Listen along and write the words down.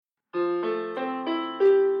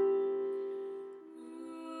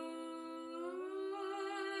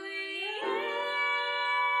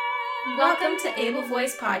Welcome to Able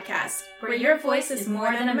Voice Podcast, where your voice is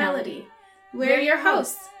more than a melody. We're your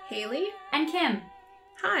hosts, Haley and Kim.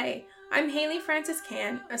 Hi, I'm Haley Francis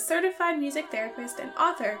Can, a certified music therapist and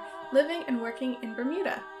author living and working in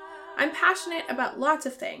Bermuda. I'm passionate about lots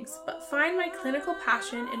of things, but find my clinical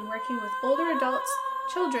passion in working with older adults,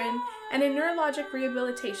 children, and in neurologic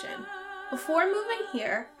rehabilitation. Before moving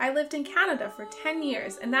here, I lived in Canada for 10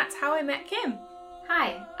 years, and that's how I met Kim.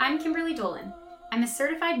 Hi, I'm Kimberly Dolan. I'm a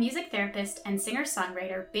certified music therapist and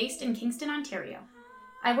singer-songwriter based in Kingston, Ontario.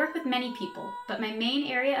 I work with many people, but my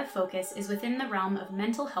main area of focus is within the realm of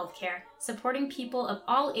mental health care, supporting people of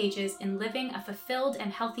all ages in living a fulfilled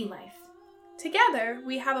and healthy life. Together,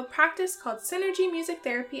 we have a practice called Synergy Music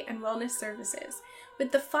Therapy and Wellness Services,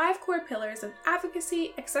 with the 5 core pillars of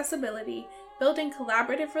advocacy, accessibility, building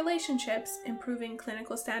collaborative relationships, improving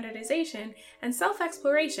clinical standardization, and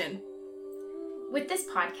self-exploration. With this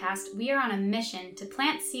podcast, we are on a mission to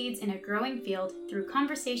plant seeds in a growing field through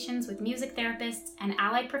conversations with music therapists and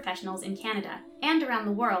allied professionals in Canada and around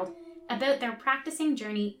the world about their practicing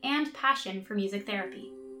journey and passion for music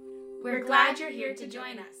therapy. We're glad you're here to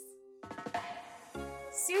join us.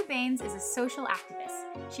 Sue Baines is a social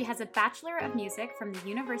activist. She has a Bachelor of Music from the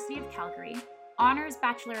University of Calgary, Honors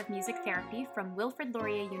Bachelor of Music Therapy from Wilfrid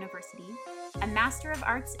Laurier University, a Master of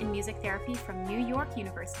Arts in Music Therapy from New York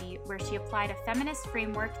University, where she applied a feminist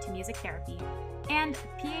framework to music therapy, and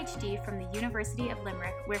a PhD from the University of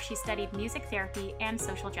Limerick, where she studied music therapy and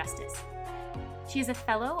social justice. She is a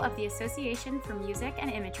Fellow of the Association for Music and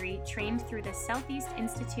Imagery, trained through the Southeast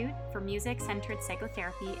Institute for Music-Centered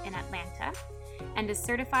Psychotherapy in Atlanta, and is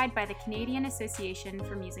certified by the Canadian Association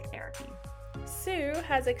for Music Therapy. Sue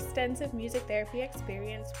has extensive music therapy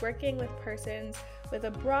experience working with persons with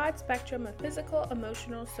a broad spectrum of physical,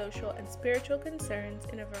 emotional, social, and spiritual concerns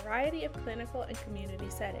in a variety of clinical and community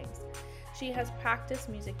settings. She has practiced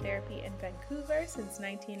music therapy in Vancouver since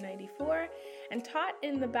 1994 and taught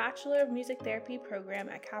in the Bachelor of Music Therapy program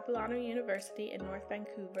at Capilano University in North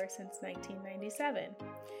Vancouver since 1997.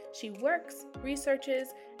 She works, researches,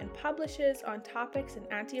 and publishes on topics in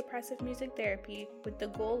anti-oppressive music therapy with the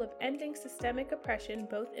goal of ending systemic oppression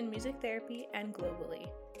both in music therapy and globally.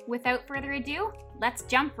 Without further ado, let's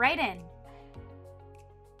jump right in.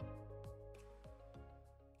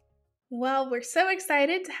 Well, we're so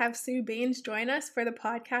excited to have Sue Baines join us for the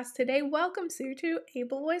podcast today. Welcome, Sue, to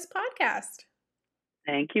Able Voice Podcast.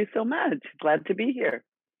 Thank you so much. Glad to be here.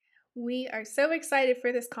 We are so excited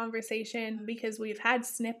for this conversation because we've had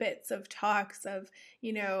snippets of talks of,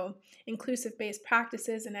 inclusive-based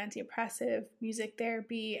practices and anti-oppressive music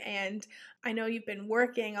therapy. And I know you've been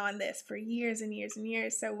working on this for years and years and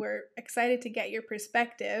years, so we're excited to get your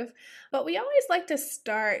perspective. But we always like to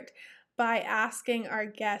start by asking our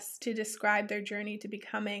guests to describe their journey to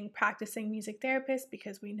becoming practicing music therapists,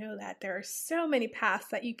 because we know that there are so many paths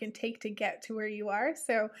that you can take to get to where you are.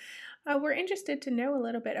 So we're interested to know a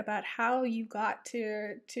little bit about how you got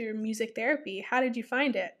to music therapy. How did you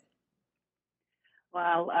find it?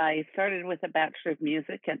 Well, I started with a Bachelor of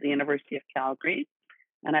Music at the University of Calgary,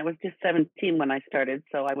 and I was just 17 when I started,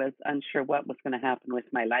 so I was unsure what was going to happen with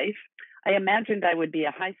my life. I imagined I would be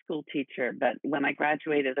a high school teacher, but when I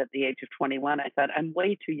graduated at the age of 21, I thought I'm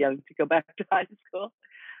way too young to go back to high school.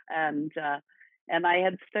 And I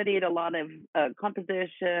had studied a lot of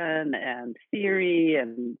composition and theory,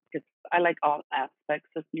 and I like all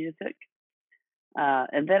aspects of music.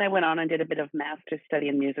 And then I went on and did a bit of master's study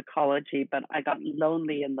in musicology, but I got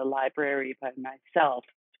lonely in the library by myself.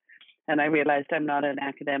 And I realized I'm not an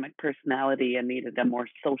academic personality and needed a more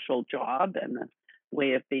social job and a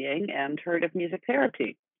way of being, and heard of music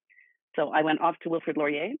therapy. So I went off to Wilfrid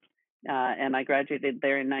Laurier, and I graduated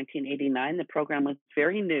there in 1989. The program was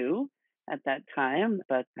very new at that time,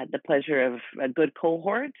 but had the pleasure of a good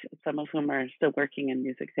cohort, some of whom are still working in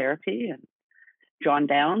music therapy, and John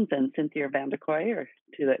Downs and Cynthia Vanderkoy are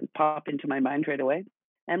two that pop into my mind right away.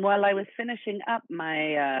 And while I was finishing up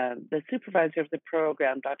the supervisor of the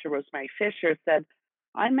program, Dr. Rosemary Fisher, said,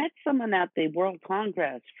 I met someone at the World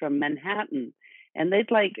Congress from Manhattan, and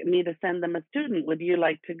they'd like me to send them a student. Would you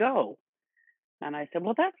like to go? And I said,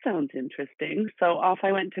 well, that sounds interesting. So off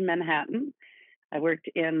I went to Manhattan. I worked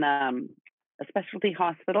in a specialty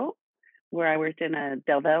hospital where I worked in a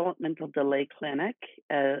developmental delay clinic,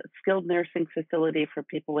 a skilled nursing facility for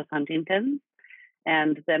people with Huntington's.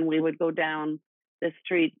 And then we would go down the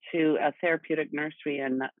street to a therapeutic nursery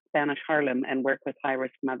in Spanish Harlem and work with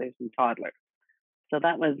high-risk mothers and toddlers. So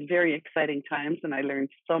that was very exciting times, and I learned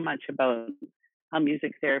so much about how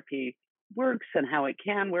music therapy works and how it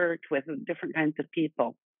can work with different kinds of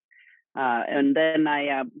people. And then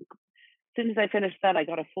I soon as I finished that, I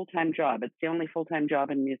got a full-time job. It's the only full-time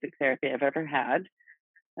job in music therapy I've ever had.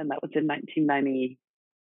 And that was in 1990?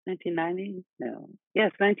 No.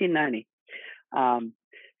 Yes, 1990.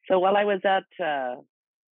 So while I was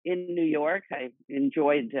in New York, I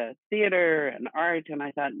enjoyed theater and art. And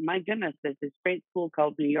I thought, my goodness, there's this great school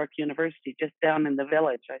called New York University just down in the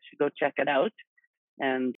village. I should go check it out.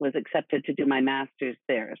 And was accepted to do my master's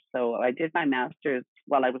there. So I did my master's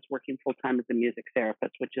while I was working full-time as a music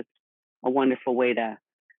therapist, which is a wonderful way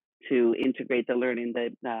to integrate the learning.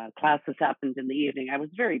 The classes happened in the evening. I was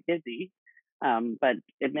very busy, but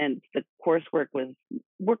it meant the coursework was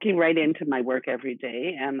working right into my work every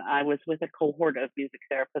day. And I was with a cohort of music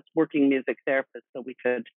therapists, working music therapists, so we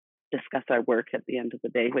could discuss our work at the end of the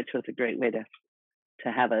day, which was a great way to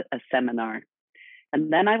have a seminar. And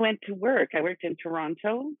then I went to work. I worked in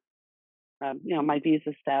Toronto. My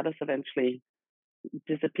visa status eventually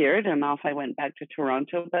disappeared, and off I went back to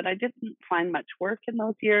Toronto. But I didn't find much work in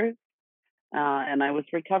those years. And I was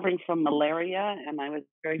recovering from malaria, and I was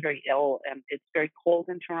very, very ill. And it's very cold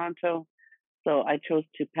in Toronto. So I chose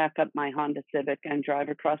to pack up my Honda Civic and drive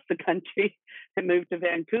across the country and move to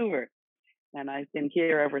Vancouver. And I've been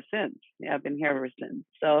here ever since. Yeah, I've been here ever since.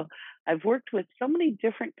 So I've worked with so many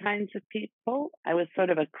different kinds of people. I was sort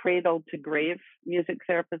of a cradle to grave music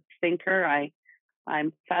therapist thinker.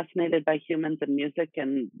 I'm fascinated by humans and music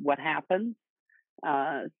and what happens.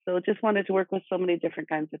 So just wanted to work with so many different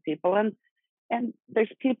kinds of people. And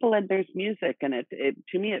there's people and there's music. And it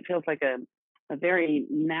to me, it feels like a very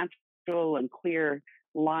natural and clear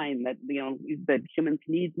line that that humans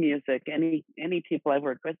need music. Any people I've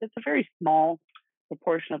worked with, it's a very small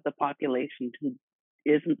proportion of the population who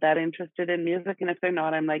isn't that interested in music, and if they're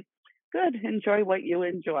not, I'm like, good, enjoy what you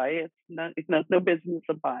enjoy. It's no business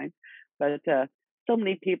of mine. But so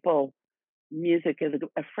many people, music is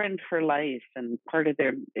a friend for life and part of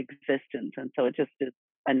their existence, and so it just is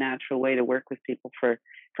a natural way to work with people for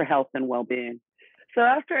health and well-being. So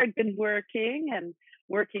after I'd been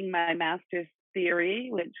working my master's theory,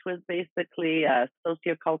 which was basically a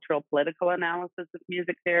sociocultural political analysis of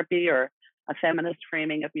music therapy, or a feminist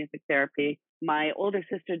framing of music therapy. My older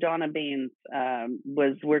sister, Donna Baines,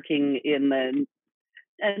 was working in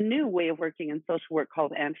a new way of working in social work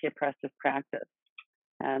called anti-oppressive practice.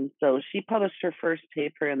 And so she published her first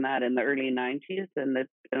paper in that in the early 90s, and it's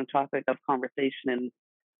been a topic of conversation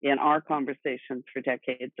in our conversations for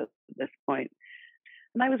decades at this point.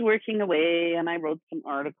 And I was working away, and I wrote some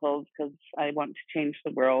articles because I want to change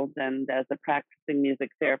the world. And as a practicing music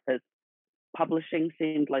therapist, publishing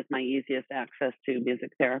seemed like my easiest access to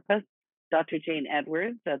music therapists. Dr. Jane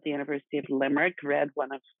Edwards at the University of Limerick read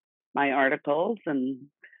one of my articles and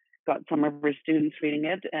got some of her students reading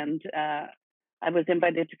it. And I was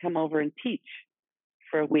invited to come over and teach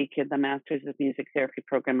for a week in the Masters of Music Therapy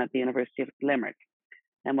program at the University of Limerick.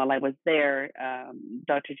 And while I was there,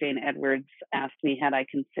 Dr. Jane Edwards asked me, had I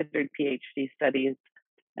considered PhD studies,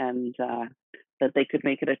 and that they could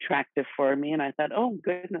make it attractive for me. And I thought, oh,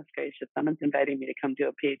 goodness gracious, someone's inviting me to come do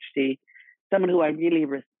a PhD, someone who I really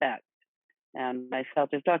respect. And I felt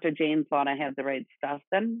if Dr. Jane thought I had the right stuff,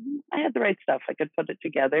 then I had the right stuff. I could put it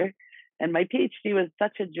together. And my PhD was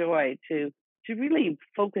such a joy to really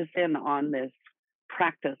focus in on this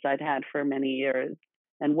practice I'd had for many years.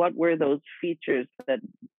 And what were those features that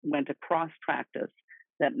went across practice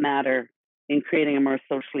that matter in creating a more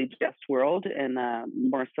socially just world and a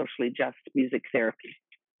more socially just music therapy?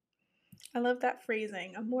 I love that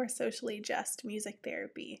phrasing, a more socially just music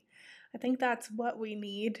therapy. I think that's what we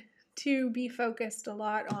need to be focused a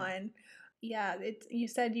lot on. Yeah, you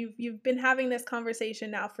said you've been having this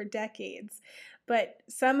conversation now for decades, but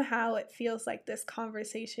somehow it feels like this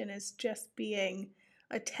conversation is just being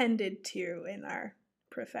attended to in our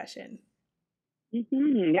profession.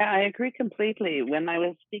 Mm-hmm. Yeah, I agree completely. When I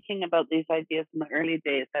was speaking about these ideas in the early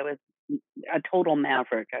days, I was a total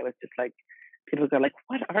maverick. I was just like, people go like,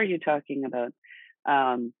 what are you talking about?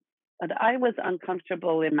 But I was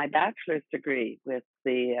uncomfortable in my bachelor's degree with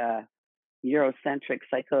the Eurocentric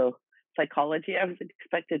psychology I was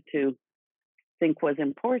expected to think was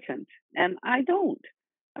important. And I don't.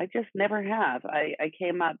 I just never have. I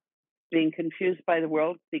came up being confused by the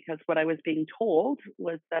world because what I was being told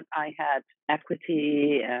was that I had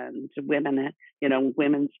equity and women,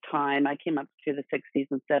 women's time. I came up through the 60s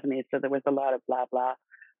and 70s, so there was a lot of blah, blah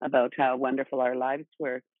about how wonderful our lives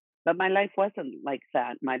were. But my life wasn't like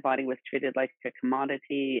that. My body was treated like a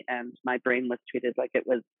commodity, and my brain was treated like it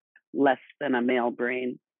was less than a male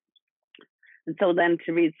brain. And so then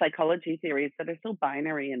to read psychology theories that are so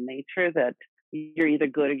binary in nature that you're either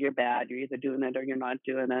good or you're bad, you're either doing it or you're not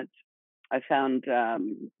doing it. I found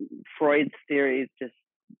Freud's theories just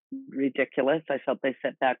ridiculous. I felt they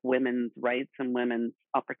set back women's rights and women's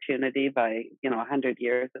opportunity by, 100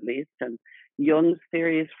 years at least. And Jung's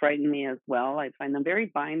theories frighten me as well. I find them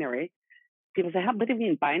very binary. People say, what do you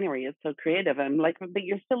mean binary? It's so creative. I'm like, but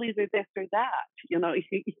you're still either this or that.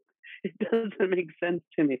 It doesn't make sense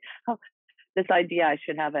to me. This idea I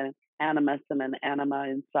should have an animus and an anima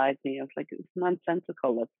inside me. I was like, it's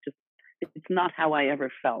nonsensical. It's not how I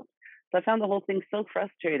ever felt. So I found the whole thing so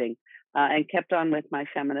frustrating, and kept on with my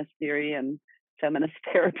feminist theory and feminist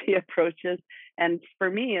therapy approaches. And for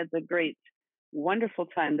me, it's a great, wonderful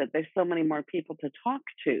time that there's so many more people to talk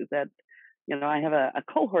to, that, I have a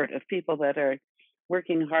cohort of people that are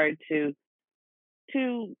working hard to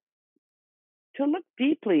look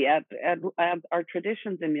deeply at our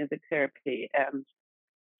traditions in music therapy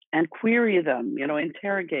and query them,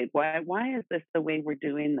 interrogate why is this the way we're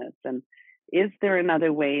doing this, and is there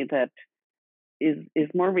another way that is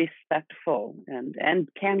more respectful and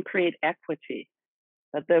can create equity.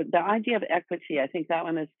 But the idea of equity, I think that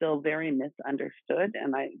one is still very misunderstood,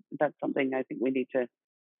 and that's something I think we need to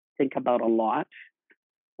think about a lot.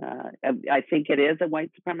 I think it is a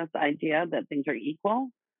white supremacist idea that things are equal,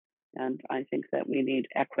 and I think that we need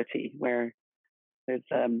equity where there's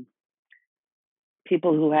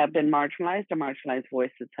people who have been marginalized or marginalized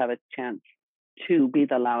voices have a chance to be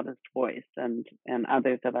the loudest voice, and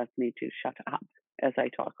others of us need to shut up as I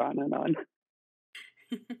talk on and on.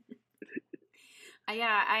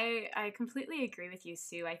 Yeah, I completely agree with you,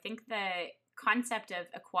 Sue. I think the concept of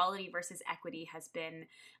equality versus equity has been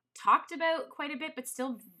talked about quite a bit, but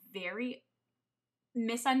still very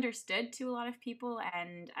misunderstood to a lot of people.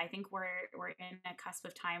 And I think we're in a cusp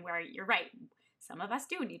of time where you're right. Some of us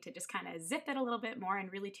do need to just kind of zip it a little bit more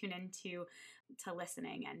and really tune into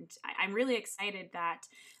listening. And I'm really excited that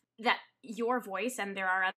your voice, and there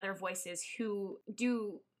are other voices who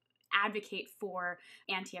do advocate for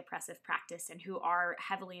anti-oppressive practice and who are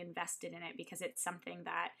heavily invested in it, because it's something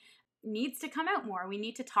that needs to come out more. We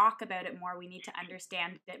need to talk about it more. We need to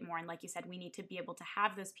understand it more. And like you said, we need to be able to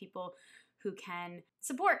have those people who can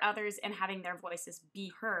support others and having their voices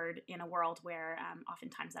be heard in a world where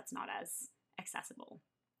oftentimes that's not as accessible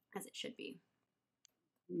as it should be.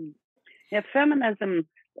 Yeah, feminism,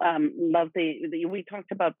 we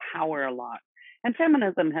talked about power a lot. And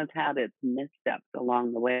feminism has had its missteps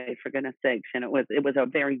along the way, for goodness sakes. And it was a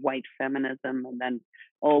very white feminism. And then,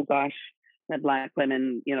 oh gosh, the Black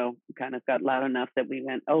women, kind of got loud enough that we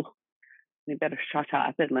went, oh, we better shut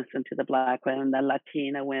up and listen to the Black women, the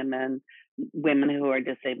Latina women who are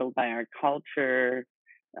disabled by our culture,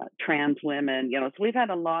 trans women, so we've had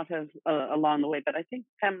a lot of along the way. But I think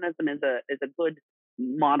feminism is a good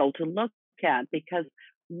model to look at, because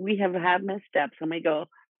we have had missteps and we go,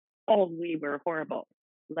 oh, we were horrible,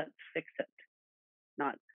 let's fix it.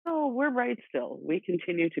 Not, oh, we're right still, we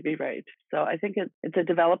continue to be right. So I think it's a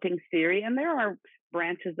developing theory, and there are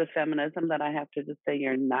branches of feminism that I have to just say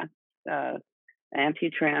you're nuts.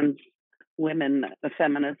 Anti-trans women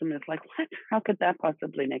feminism is like, what? How could that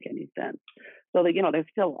possibly make any sense? So that, there's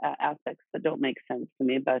still aspects that don't make sense to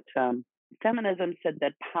me. But feminism said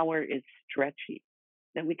that power is stretchy,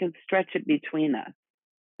 that we can stretch it between us,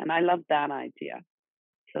 and I love that idea.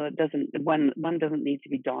 So it doesn't one doesn't need to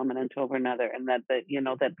be dominant over another, and that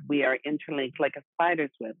that we are interlinked like a spider's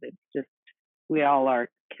web. It's just we all are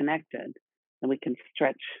connected, and we can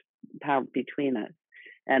stretch power between us.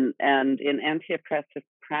 And in anti-oppressive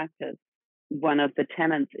practice, one of the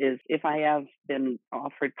tenets is, if I have been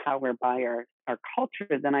offered power by our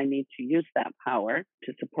culture, then I need to use that power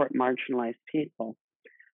to support marginalized people.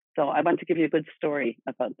 So I want to give you a good story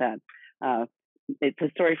about that. It's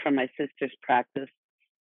a story from my sister's practice.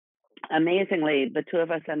 Amazingly, the two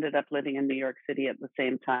of us ended up living in New York City at the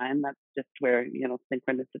same time. That's just where,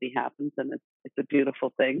 synchronicity happens, and it's a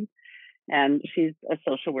beautiful thing. And she's a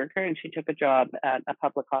social worker, and she took a job at a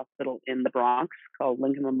public hospital in the Bronx called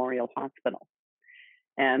Lincoln Memorial Hospital.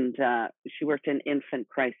 And she worked in infant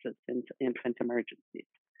crisis and infant emergencies.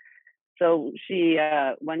 So she,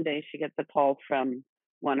 one day she gets a call from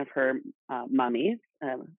one of her mummies,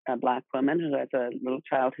 a Black woman who has a little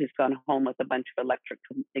child who's gone home with a bunch of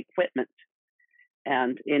electrical equipment.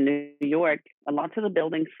 And in New York, lots of the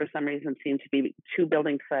buildings, for some reason, seem to be two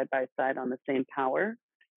buildings side by side on the same power.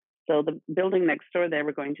 So the building next door they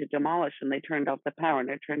were going to demolish, and they turned off the power, and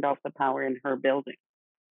they turned off the power in her building.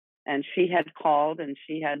 And she had called, and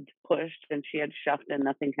she had pushed, and she had shoved, and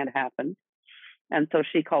nothing had happened. And so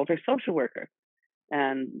she called her social worker.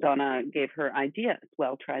 And Donna gave her ideas.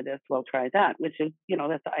 Well, try this, well, try that, which is,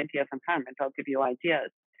 that's the idea of empowerment. I'll give you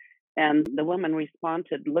ideas. And the woman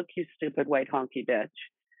responded, look, you stupid white honky bitch.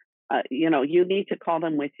 you need to call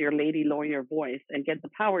them with your lady lawyer voice and get the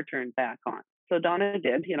power turned back on. So Donna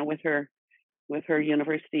did, with her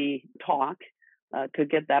university talk, to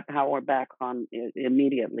get that power back on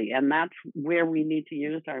immediately. And that's where we need to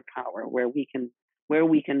use our power, where we can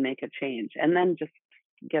make a change, and then just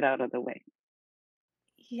get out of the way.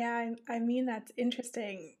 Yeah, I mean, that's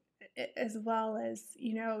interesting, as well as,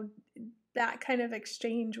 that kind of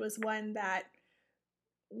exchange was one that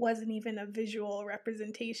wasn't even a visual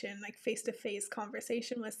representation, like face-to-face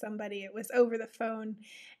conversation with somebody. It was over the phone,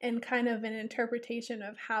 and kind of an interpretation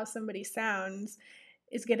of how somebody sounds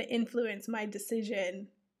is going to influence my decision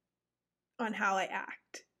on how I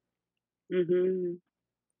act. Mm-hmm.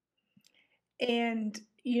 And,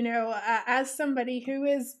 as somebody who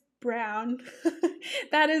is brown,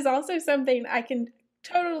 that is also something I can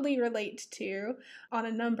totally relate to on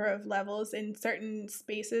a number of levels in certain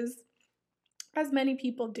spaces. As many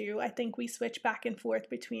people do, I think we switch back and forth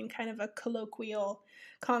between kind of a colloquial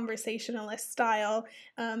conversationalist style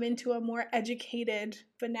into a more educated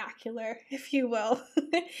vernacular, if you will.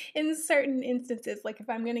 In certain instances, like if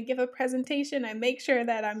I'm going to give a presentation, I make sure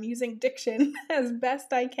that I'm using diction as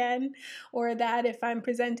best I can, or that if I'm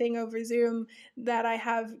presenting over Zoom, that I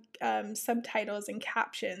have subtitles and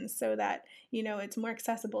captions so that it's more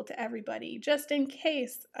accessible to everybody, just in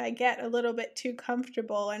case I get a little bit too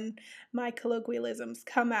comfortable and my colloquialisms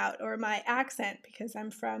come out, or my accent, because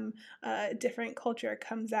I'm from a different culture,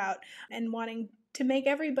 comes out, and wanting to make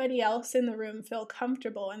everybody else in the room feel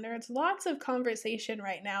comfortable. And there's lots of conversation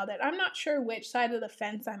right now that I'm not sure which side of the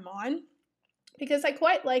fence I'm on, because I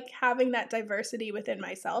quite like having that diversity within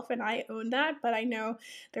myself, and I own that, but I know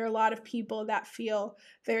there are a lot of people that feel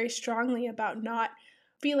very strongly about not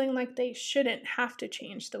feeling like they shouldn't have to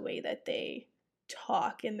change the way that they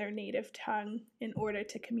talk in their native tongue in order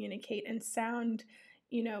to communicate and sound,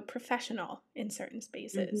 professional in certain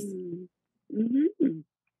spaces. Mm-hmm. Mm-hmm.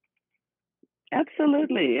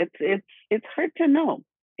 Absolutely. It's hard to know.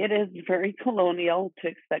 It is very colonial to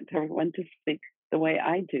expect everyone to speak the way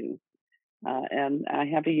I do. And I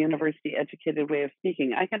have a university educated way of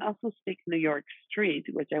speaking. I can also speak New York Street,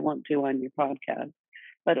 which I won't do on your podcast,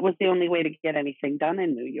 but it was the only way to get anything done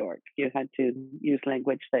in New York. You had to use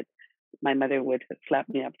language that my mother would slap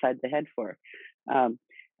me upside the head for.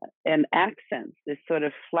 And accents, this sort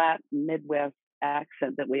of flat Midwest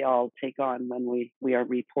accent that we all take on when we are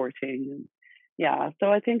reporting. Yeah,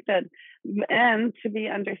 so I think that, and to be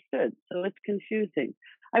understood. So it's confusing.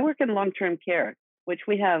 I work in long-term care, which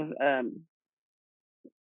we have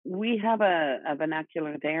a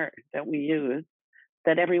vernacular there that we use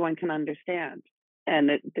that everyone can understand. And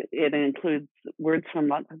it includes words from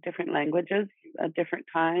lots of different languages at different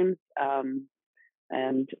times,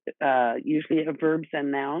 and usually verbs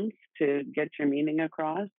and nouns to get your meaning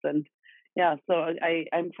across. And yeah, so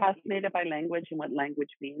I'm fascinated by language and what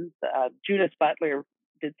language means. Judith Butler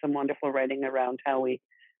did some wonderful writing around how we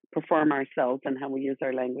perform ourselves and how we use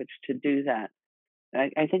our language to do that.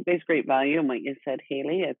 I think there's great value in what you said,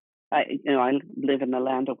 Haley. I live in the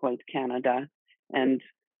land of white Canada, and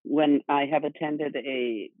when I have attended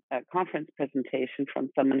a conference presentation from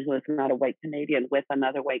someone who is not a white Canadian with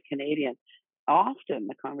another white Canadian, often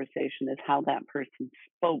the conversation is how that person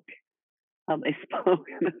spoke, how they spoke.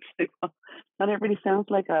 And it's like, well, not everybody sounds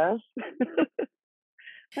like us.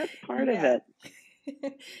 That's part of it.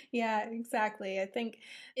 Yeah, exactly. I think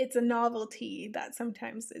it's a novelty that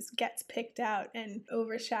sometimes gets picked out and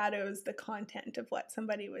overshadows the content of what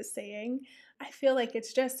somebody was saying. I feel like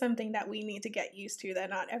it's just something that we need to get used to,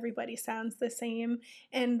 that not everybody sounds the same.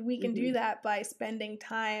 And we can do that by spending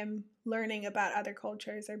time learning about other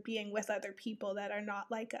cultures, or being with other people that are not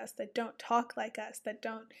like us, that don't talk like us, that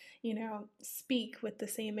don't, speak with the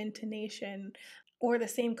same intonation or the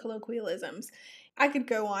same colloquialisms. I could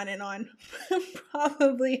go on and on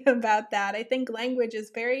probably about that. I think language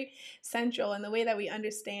is very central, and the way that we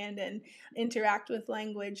understand and interact with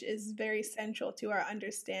language is very central to our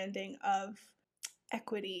understanding of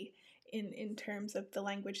equity in terms of the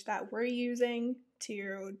language that we're using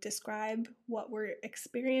to describe what we're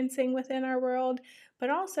experiencing within our world, but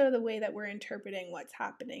also the way that we're interpreting what's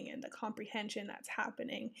happening and the comprehension that's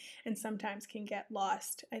happening, and sometimes can get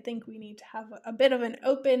lost. I think we need to have a bit of an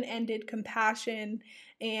open-ended compassion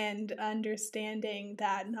and understanding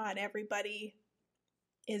that not everybody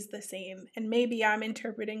is the same, and maybe I'm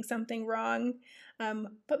interpreting something wrong,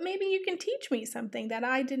 but maybe you can teach me something that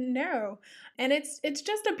I didn't know. And it's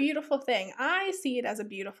just a beautiful thing. I see it as a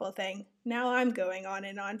beautiful thing. Now I'm going on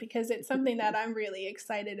and on because it's something that I'm really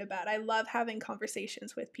excited about. I love having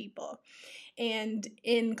conversations with people, and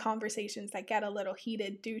in conversations that get a little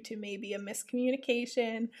heated due to maybe a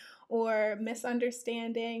miscommunication or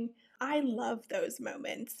misunderstanding. I love those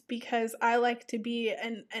moments because I like to be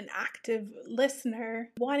an active listener,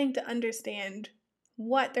 wanting to understand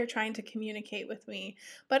what they're trying to communicate with me,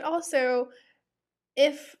 but also,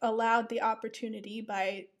 if allowed the opportunity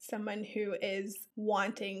by someone who is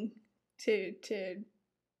wanting to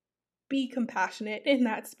be compassionate in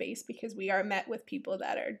that space, because we are met with people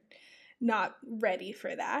that are not ready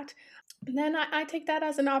for that, then I take that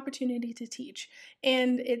as an opportunity to teach.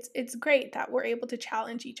 And it's great that we're able to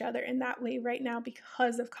challenge each other in that way right now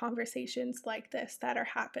because of conversations like this that are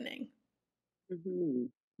happening. Hmm.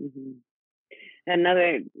 Hmm.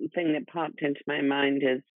 Another thing that popped into my mind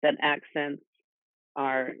is that accents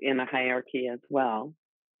are in a hierarchy as well.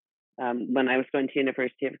 When I was going to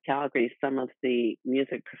University of Calgary, some of the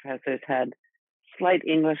music professors had slight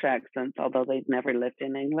English accents, although they'd never lived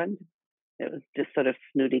in England. It was just sort of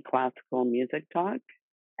snooty classical music talk.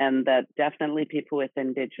 And that definitely people with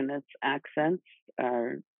Indigenous accents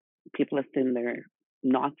are people assume they're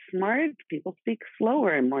not smart. People speak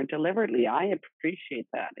slower and more deliberately. I appreciate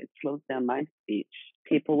that. It slows down my speech.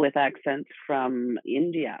 People with accents from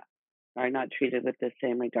India are not treated with the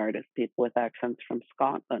same regard as people with accents from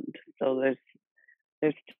Scotland. So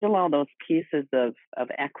there's still all those pieces of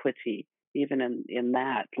equity, even in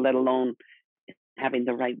that, let alone having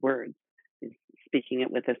the right words, speaking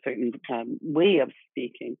it with a certain way of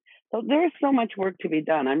speaking. So there's so much work to be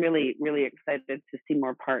done. I'm really, really excited to see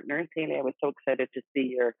more partners. Haley, I was so excited to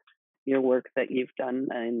see your work that you've done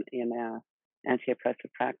in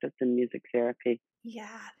anti-oppressive practice and music therapy.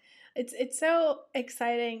 Yeah. It's so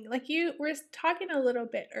exciting. Like, you were talking a little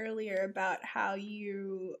bit earlier about how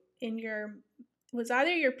you, in your, was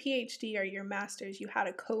either your PhD or your master's, you had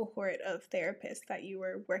a cohort of therapists that you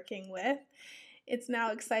were working with. It's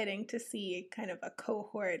now exciting to see kind of a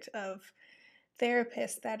cohort of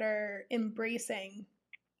therapists that are embracing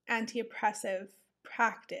anti-oppressive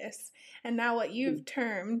practice, and now what you've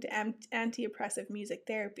termed anti-oppressive music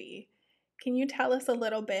therapy. Can you tell us a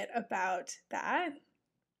little bit about that?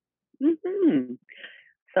 Mm-hmm.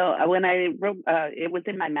 So when I wrote, it was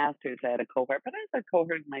in my master's, I had a cohort, but I had a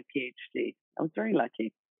cohort in my PhD. I was very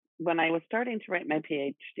lucky. When I was starting to write my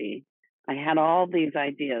PhD, I had all these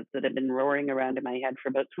ideas that had been roaring around in my head for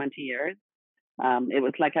about 20 years. It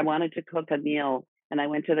was like I wanted to cook a meal, and I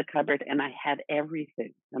went to the cupboard and I had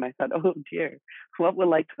everything. And I thought, oh dear, what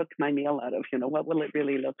will I cook my meal out of? What will it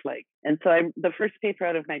really look like? And so the first paper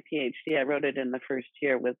out of my PhD, I wrote it in the first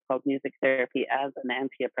year, was called Music Therapy as an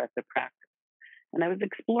Anti-Oppressive Practice. And I was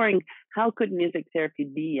exploring how could music therapy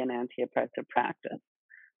be an anti-oppressive practice.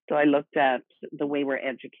 So I looked at the way we're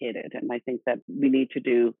educated, and I think that we need to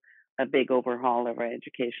do a big overhaul of our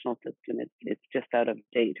educational system. It's just out of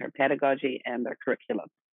date, our pedagogy and our curriculum.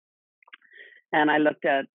 And I looked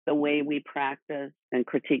at the way we practice and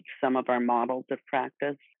critiqued some of our models of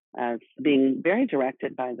practice as being very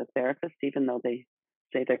directed by the therapist, even though they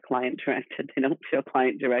say they're client directed. They don't feel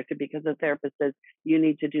client directed because the therapist says, you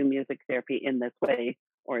need to do music therapy in this way,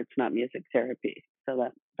 or it's not music therapy. So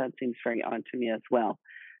that seems very odd to me as well.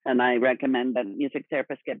 And I recommend that music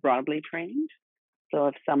therapists get broadly trained. So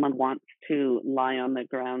if someone wants to lie on the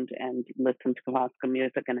ground and listen to classical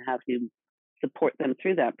music and have you support them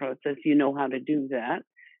through that process, you know how to do that.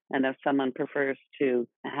 And if someone prefers to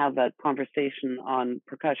have a conversation on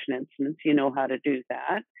percussion instruments, you know how to do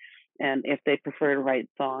that. And if they prefer to write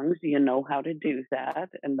songs, you know how to do that.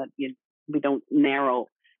 And that we don't narrow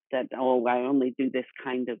that, oh, I only do this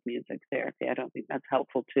kind of music therapy. I don't think that's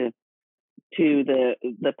helpful to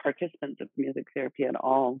the participants of music therapy at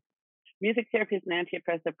all. Music therapy is an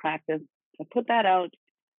anti-oppressive practice. I put that out,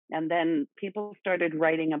 and then people started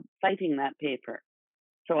citing that paper.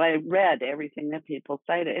 So I read everything that people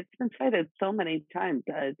cited. It's been cited so many times.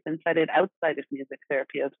 It's been cited outside of music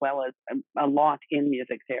therapy as well as a lot in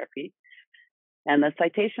music therapy. And the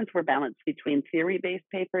citations were balanced between theory-based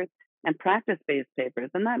papers and practice-based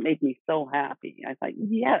papers. And that made me so happy. I thought,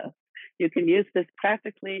 yes, you can use this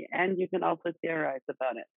practically and you can also theorize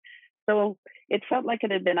about it. So it felt like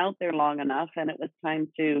it had been out there long enough, and it was time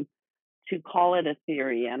to call it a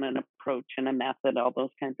theory and an approach and a method, all those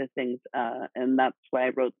kinds of things. And that's why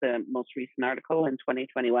I wrote the most recent article in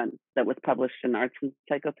 2021 that was published in Arts and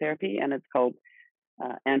Psychotherapy, and it's called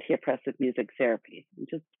Anti-Oppressive Music Therapy,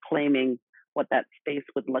 just claiming what that space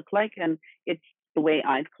would look like. And it's the way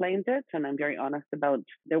I've claimed it, and I'm very honest about,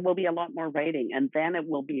 there will be a lot more writing, and then it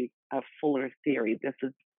will be a fuller theory. This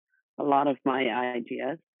is a lot of my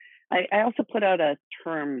ideas. I also put out a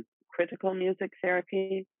term, critical music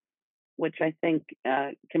therapy, which I think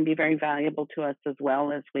can be very valuable to us as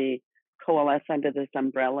well as we coalesce under this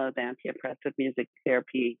umbrella of anti-oppressive music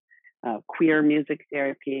therapy queer music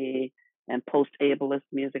therapy and post-ableist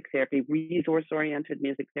music therapy, resource-oriented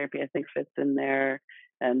music therapy, I think fits in there,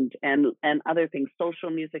 and other things.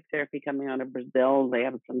 Social music therapy coming out of Brazil, they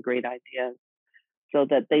have some great ideas, so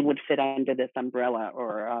that they would fit under this umbrella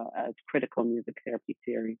or as critical music therapy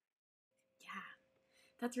theory.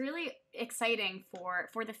 Yeah, that's really exciting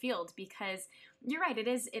for the field, because you're right, it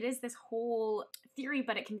is this whole theory,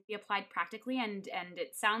 but it can be applied practically, and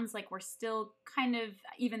it sounds like we're still kind of,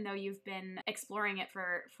 even though you've been exploring it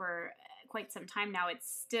for quite some time now, it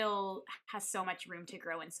still has so much room to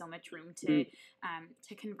grow and so much room to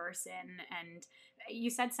converse in. And you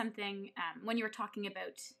said something when you were talking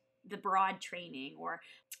about the broad training, or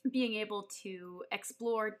being able to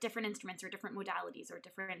explore different instruments or different modalities or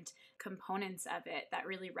different components of it, that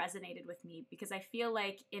really resonated with me, because I feel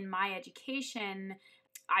like in my education,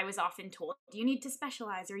 I was often told you need to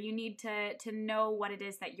specialize, or you need to know what it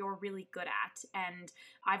is that you're really good at. And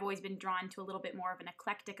I've always been drawn to a little bit more of an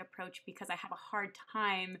eclectic approach, because I have a hard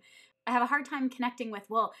time connecting with,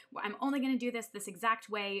 well, I'm only going to do this exact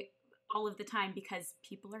way all of the time, because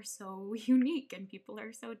people are so unique and people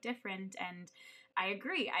are so different. And I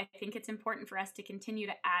agree. I think it's important for us to continue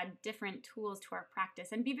to add different tools to our practice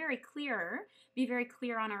and be very clear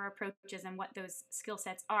on our approaches and what those skill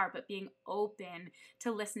sets are, but being open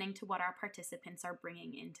to listening to what our participants are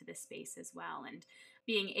bringing into the space as well, and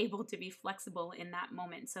being able to be flexible in that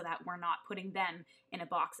moment, so that we're not putting them in a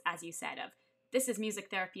box, as you said, of this is music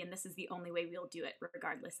therapy and this is the only way we'll do it,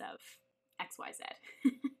 regardless of XYZ.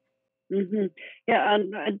 Mm-hmm. Yeah,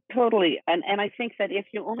 totally. And I think that if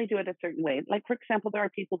you only do it a certain way, like for example, there are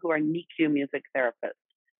people who are NICU music therapists.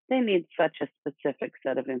 They need such a specific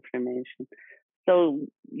set of information. So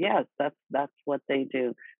yes, that's what they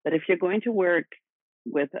do. But if you're going to work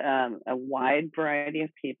with a wide variety of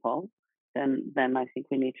people, then I think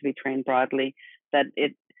we need to be trained broadly. That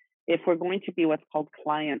if we're going to be what's called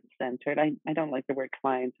client centered, I don't like the word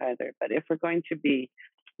client either, but if we're going to be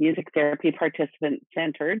music therapy participant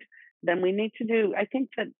centered, then we need to do, I think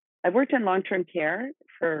that I've worked in long-term care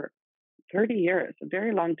for 30 years, a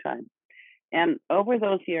very long time. And over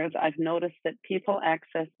those years, I've noticed that people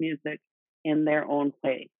access music in their own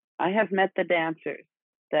way. I have met the dancers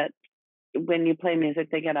that when you play music,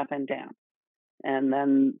 they get up and dance. And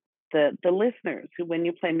then the listeners who, when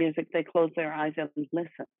you play music, they close their eyes and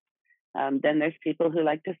listen. Then there's people who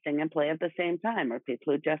like to sing and play at the same time, or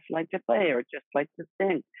people who just like to play or just like to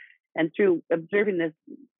sing. And through observing this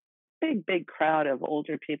big crowd of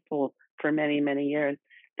older people for many, many years,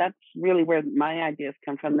 that's really where my ideas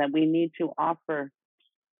come from, that we need to offer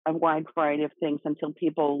a wide variety of things until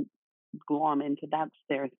people glom into that's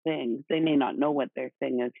their thing. They may not know what their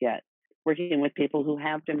thing is yet. Working with people who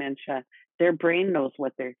have dementia, their brain knows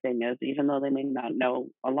what their thing is, even though they may not know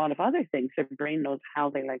a lot of other things. Their brain knows how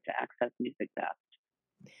they like to access music best.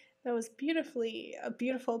 That was a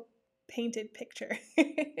beautiful painted picture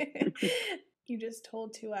you just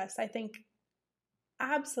told to us. I think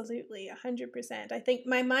absolutely 100%. I think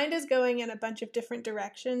my mind is going in a bunch of different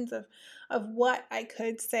directions of what I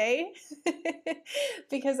could say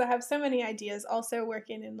because I have so many ideas. Also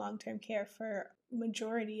working in long-term care for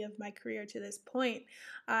majority of my career to this point,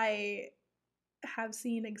 I have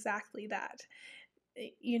seen exactly that.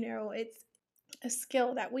 You know, it's a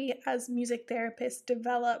skill that we as music therapists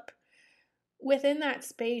develop within that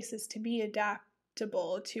space, is to be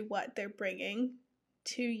adaptable to what they're bringing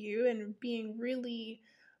to you and being really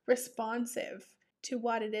responsive to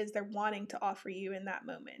what it is they're wanting to offer you in that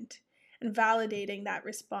moment, and validating that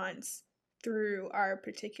response through our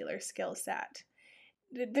particular skill set.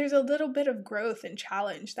 There's a little bit of growth and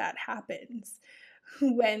challenge that happens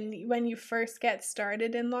when you first get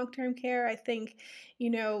started in long-term care. I think, you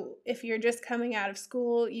know, if you're just coming out of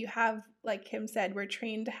school, you have, like Kim said, we're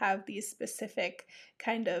trained to have these specific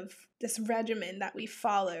kind of this regimen that we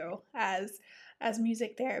follow as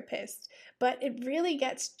music therapists, but it really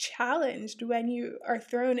gets challenged when you are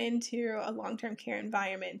thrown into a long-term care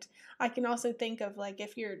environment. I can also think of, like,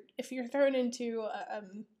 if you're thrown into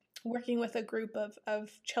working with a group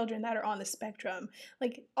of children that are on the spectrum,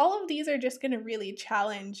 like, all of these are just going to really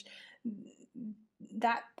challenge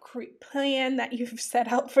that plan that you've set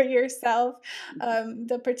out for yourself,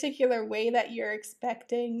 the particular way that you're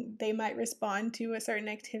expecting they might respond to a certain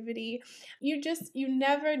activity. You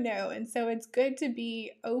never know. And so it's good to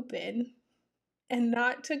be open and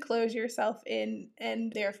not to close yourself in,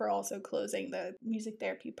 and therefore also closing the music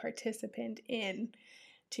therapy participant in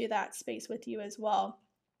to that space with you as well.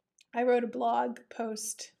 I wrote a blog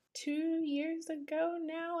post 2 years ago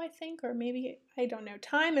now, I think, or maybe, I don't know.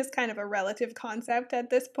 Time is kind of a relative concept at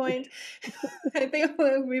this point. I think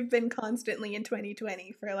we've been constantly in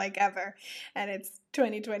 2020 for like ever, and it's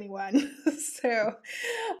 2021. So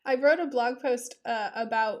I wrote a blog post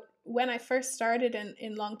about when I first started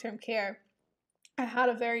in long-term care. I had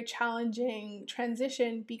a very challenging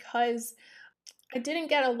transition because I didn't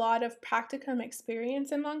get a lot of practicum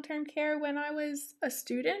experience in long term care when I was a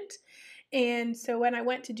student. And so when I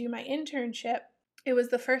went to do my internship, it was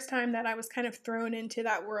the first time that I was kind of thrown into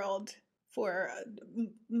that world for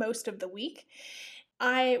most of the week.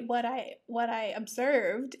 What I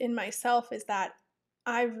observed in myself is that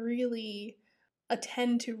I really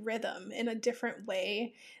attend to rhythm in a different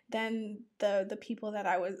way than the people that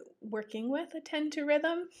I was working with attend to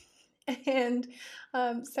rhythm. And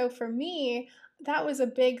so for me, that was a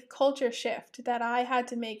big culture shift that I had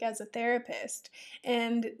to make as a therapist.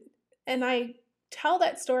 And I tell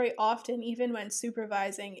that story often, even when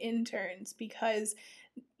supervising interns, because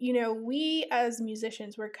we as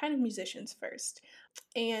musicians, we're kind of musicians first.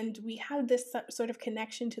 And we have this sort of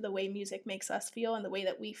connection to the way music makes us feel and the way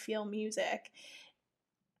that we feel music.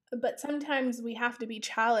 But sometimes we have to be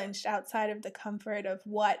challenged outside of the comfort of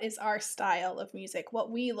what is our style of music,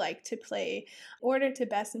 what we like to play, in order to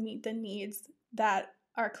best meet the needs that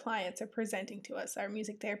our clients are presenting to us, our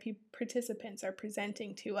music therapy participants are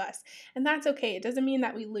presenting to us. And that's okay. It doesn't mean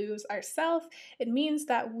that we lose ourselves. It means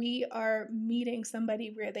that we are meeting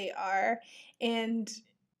somebody where they are. And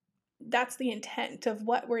that's the intent of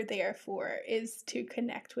what we're there for, is to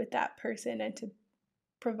connect with that person and to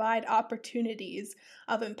provide opportunities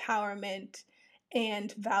of empowerment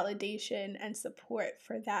and validation and support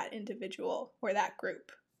for that individual or that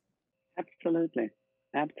group. Absolutely.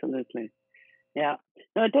 Absolutely. Yeah.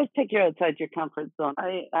 No, it does take you outside your comfort zone.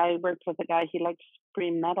 I worked with a guy, he liked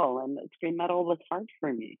scream metal, and scream metal was hard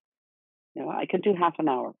for me. I could do half an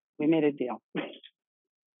hour. We made a deal.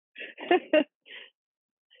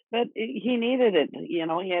 But he needed it. He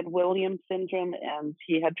had Williams syndrome, and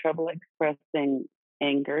he had trouble expressing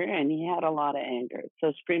anger, and he had a lot of anger.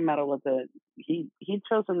 So scream metal was he'd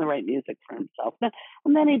chosen the right music for himself.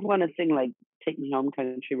 And then he'd want to sing like "Take Me Home,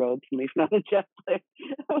 Country Roads" and "Leaving on a Jet Plane."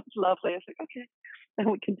 That was lovely. I was like, okay,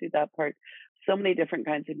 then we can do that part. So many different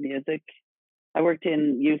kinds of music. I worked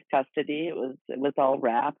in youth custody. It was all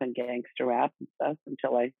rap and gangster rap and stuff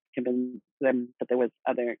until I convinced them that there was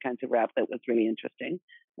other kinds of rap that was really interesting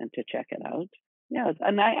and to check it out. Yeah,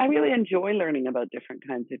 and I really enjoy learning about different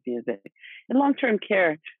kinds of music. In long-term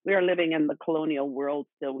care, we are living in the colonial world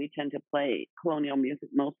still. We tend to play colonial music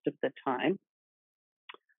most of the time.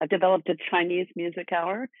 I've developed a Chinese music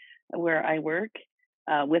hour where I work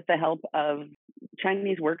with the help of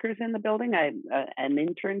Chinese workers in the building. An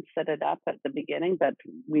intern set it up at the beginning, but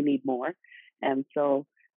we need more. And so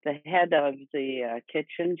the head of the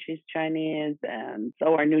kitchen, she's Chinese, and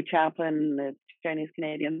so our new chaplain is Chinese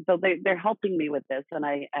Canadian. So they're helping me with this, and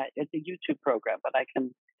it's a YouTube program, but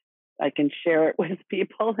I can share it with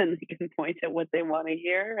people, and they can point at what they want to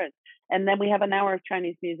hear. And then we have an hour of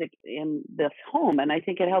Chinese music in this home, and I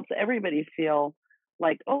think it helps everybody feel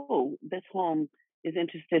like, oh, this home is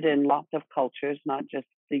interested in lots of cultures, not just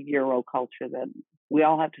the Euro culture that we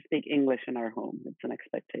all have to speak English in our home. It's an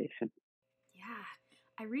expectation. Yeah,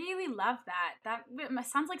 I really love that. That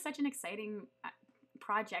sounds like such an exciting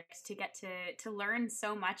project to get to learn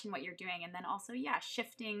so much in what you're doing, and then also,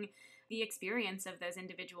 shifting the experience of those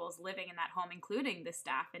individuals living in that home, including the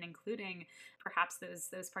staff and including perhaps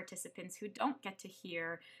those participants who don't get to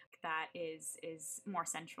hear that is more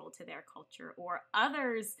central to their culture, or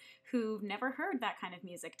others who've never heard that kind of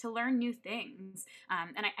music, to learn new things.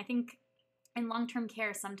 And I think in long-term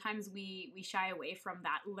care, sometimes we shy away from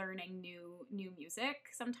that, learning new music.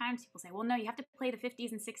 Sometimes people say, well, no, you have to play the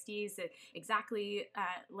 50s and 60s exactly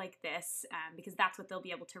like this, because that's what they'll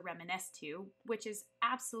be able to reminisce to, which is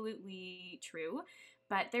absolutely true.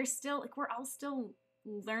 But there's still, we're all still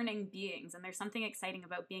learning beings, and there's something exciting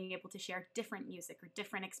about being able to share different music or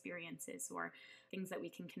different experiences or things that we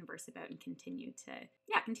can converse about and continue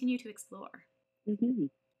to explore. Mm-hmm.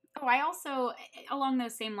 Oh, I also, along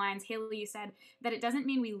those same lines, Haley, you said that it doesn't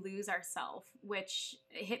mean we lose ourselves, which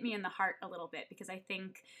hit me in the heart a little bit, because I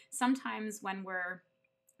think sometimes when we're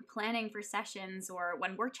planning for sessions or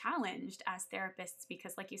when we're challenged as therapists,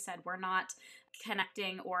 because like you said, we're not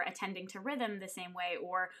connecting or attending to rhythm the same way,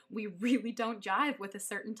 or we really don't jive with a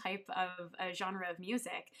certain type of a genre of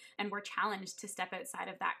music, and we're challenged to step outside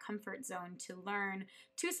of that comfort zone to learn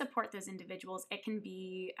to support those individuals, it can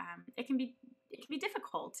be it can be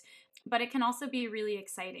difficult, but it can also be really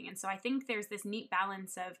exciting. And so I think there's this neat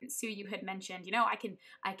balance of, Sue, you had mentioned,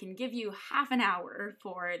 I can give you half an hour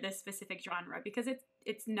for this specific genre because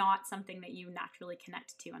it's not something that you naturally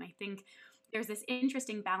connect to. And I think there's this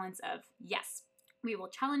interesting balance of, yes, we will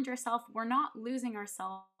challenge ourselves. We're not losing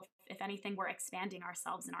ourselves. If anything, we're expanding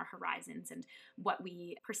ourselves and our horizons and what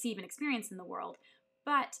we perceive and experience in the world.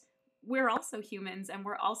 But we're also humans and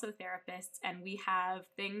we're also therapists, and we have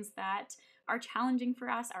things that are challenging for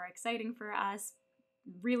us, are exciting for us,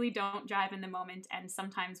 really don't jive in the moment. And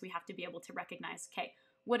sometimes we have to be able to recognize, okay,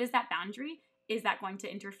 what is that boundary? Is that going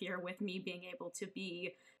to interfere with me being able to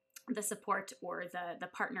be the support or the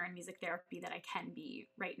partner in music therapy that I can be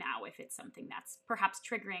right now, if it's something that's perhaps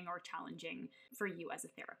triggering or challenging for you as a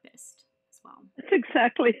therapist as well? That's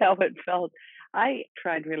exactly how it felt. I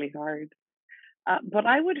tried really hard, but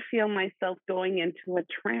I would feel myself going into a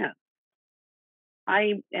trance.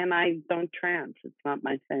 I don't trance. It's not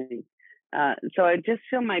my thing. So I just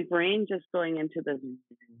feel my brain just going into this.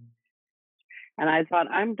 And I thought,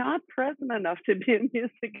 I'm not present enough to be a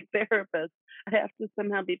music therapist. I have to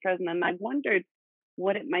somehow be present. And I wondered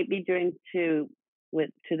what it might be doing to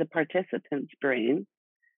the participant's brain.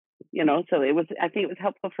 So I think it was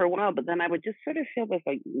helpful for a while, but then I would just sort of feel this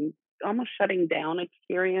like almost shutting down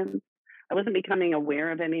experience. I wasn't becoming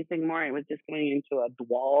aware of anything more. I was just going into a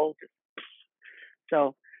wall.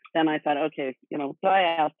 So then I thought, okay, so I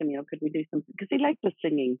asked him, could we do something? Because he liked the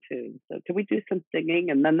singing too. So could we do some singing?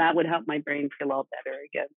 And then that would help my brain feel all better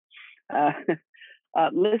again.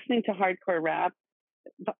 Listening to hardcore rap,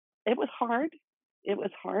 it was hard. It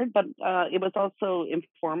was hard, but it was also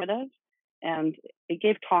informative, and it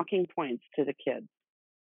gave talking points to the kids.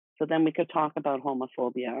 So then we could talk about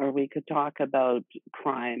homophobia, or we could talk about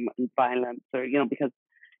crime and violence, or because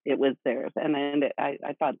it was theirs. And I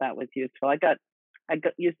thought that was useful. I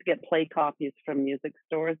used to get play copies from music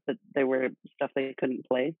stores, but they were stuff they couldn't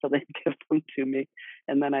play, so they'd give them to me,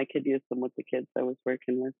 and then I could use them with the kids I was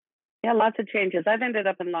working with. Yeah, lots of changes. I've ended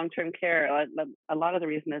up in long-term care. A lot of the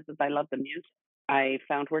reason is I love the music. I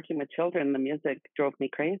found working with children, the music drove me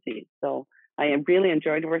crazy. So I really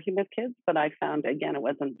enjoyed working with kids, but I found, again,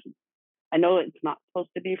 I know it's not supposed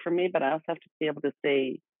to be for me, but I also have to be able to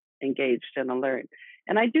stay engaged and alert.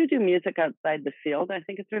 And I do music outside the field. I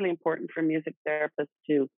think it's really important for music therapists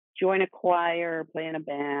to join a choir, play in a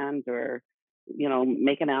band, or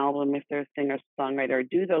make an album if they're a singer-songwriter, or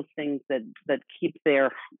do those things that keep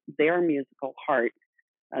their musical heart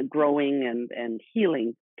growing and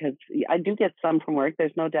healing. Because I do get some from work.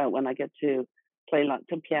 There's no doubt when I get to play lots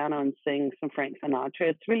of piano and sing some Frank Sinatra,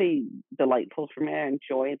 it's really delightful for me. I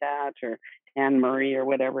enjoy that, or Anne Murray, or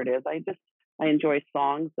whatever it is. I enjoy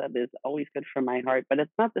songs. That is always good for my heart, but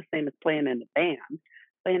it's not the same as playing in a band.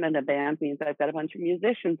 Playing in a band means I've got a bunch of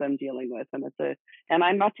musicians I'm dealing with, and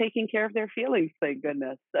I'm not taking care of their feelings, thank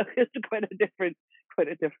goodness. So it's quite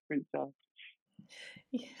a different job.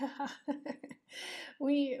 Yeah,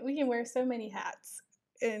 we can wear so many hats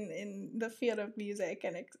in the field of music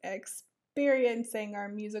and experiencing our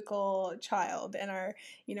musical child and our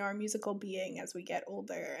musical being as we get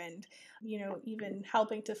older, and even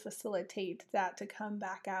helping to facilitate that to come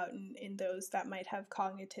back out in those that might have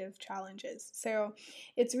cognitive challenges. So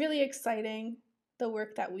it's really exciting, the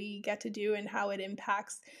work that we get to do and how it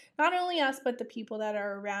impacts not only us but the people that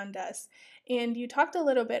are around us. And you talked a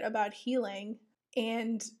little bit about healing,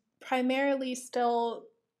 and primarily still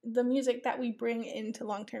the music that we bring into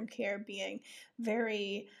long-term care being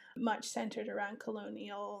very much centered around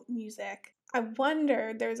colonial music. I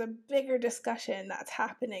wonder, there's a bigger discussion that's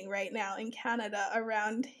happening right now in Canada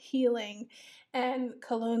around healing and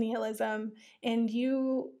colonialism, and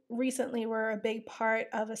you recently were a big part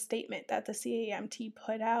of a statement that the CAMT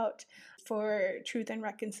put out for Truth and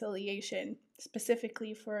Reconciliation,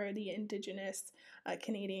 specifically for the Indigenous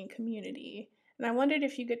Canadian community. And I wondered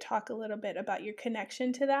if you could talk a little bit about your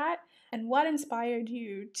connection to that and what inspired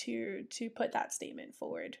you to put that statement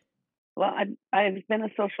forward. Well, I've been a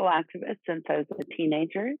social activist since I was a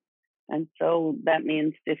teenager. And so that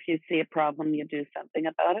means if you see a problem, you do something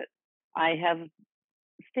about it. I have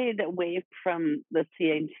stayed away from the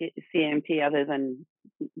CAMT other than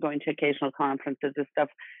going to occasional conferences and stuff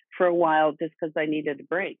for a while just because I needed a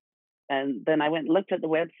break. And then I went and looked at the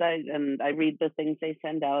website, and I read the things they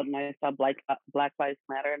send out, and I saw Black Lives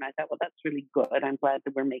Matter, and I thought, well, that's really good. I'm glad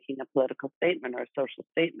that we're making a political statement or a social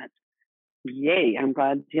statement. Yay, I'm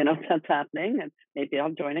glad, that's happening. And maybe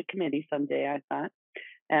I'll join a committee someday, I thought.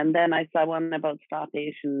 And then I saw one about Stop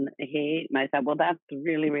Asian Hate, and I thought, well, that's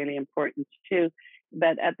really, really important too.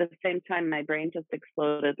 But at the same time, my brain just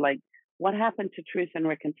exploded, like, what happened to Truth and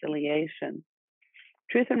Reconciliation?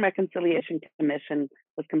 Truth and Reconciliation Commission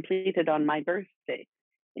was completed on my birthday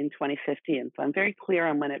in 2015. So I'm very clear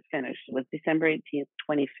on when it finished. It was December 18th,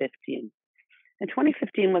 2015. And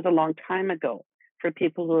 2015 was a long time ago for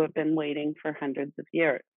people who have been waiting for hundreds of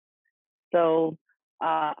years. So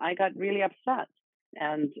I got really upset.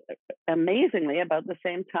 And amazingly, about the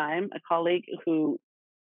same time, a colleague who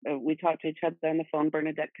we talked to each other on the phone,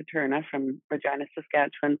 Bernadette Caterna from Regina,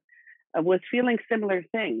 Saskatchewan, was feeling similar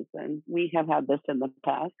things. And we have had this in the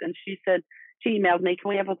past. And she said, she emailed me, can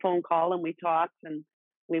we have a phone call? And we talked and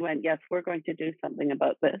we went, yes, we're going to do something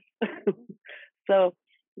about this. So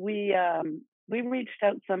we reached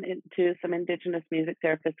out to some Indigenous music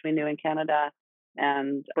therapists we knew in Canada.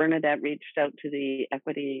 And Bernadette reached out to the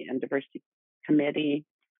Equity and Diversity Committee.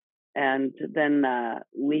 And then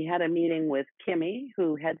we had a meeting with Kimmy,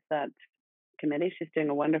 who heads that committee. She's doing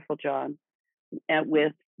a wonderful job. And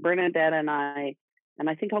with Bernadette and I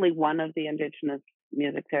think only one of the Indigenous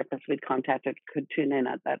music therapists we'd contacted could tune in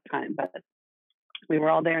at that time, but we were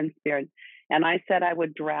all there in spirit. And I said I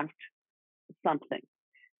would draft something.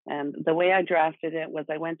 And the way I drafted it was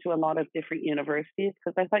I went to a lot of different universities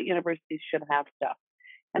because I thought universities should have stuff.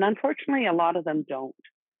 And unfortunately, a lot of them don't.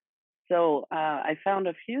 So I found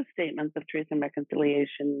a few statements of truth and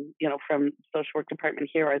reconciliation, from social work department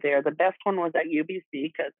here or there. The best one was at UBC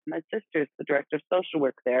because my sister's the director of social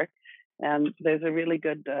work there. And there's a really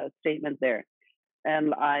good statement there.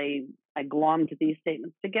 And I glommed these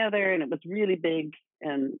statements together, and it was really big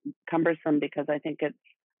and cumbersome because I think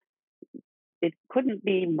it couldn't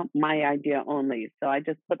be my idea only. So I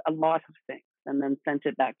just put a lot of things and then sent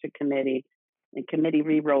it back to committee, and committee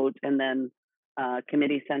rewrote, and then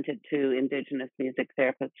committee sent it to Indigenous music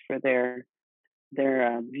therapists for their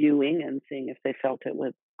viewing and seeing if they felt it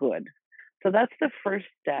was good. So that's the first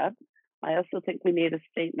step. I also think we need a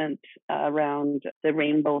statement around the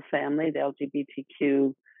rainbow family, the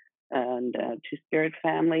LGBTQ and Two-Spirit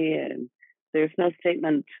family. And there's no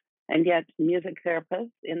statement. And yet music therapists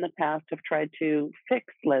in the past have tried to fix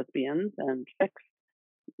lesbians and fix,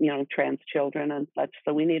 trans children and such.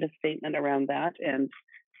 So we need a statement around that. And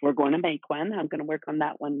we're going to make one. I'm going to work on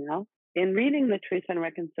that one now. In reading the Truth and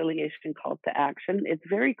Reconciliation Call to Action, it's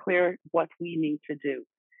very clear what we need to do.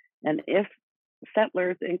 And if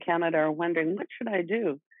settlers in Canada are wondering, what should I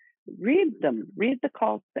do? Read them. Read the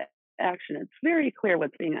calls to action. It's very clear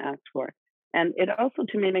what's being asked for. And it also,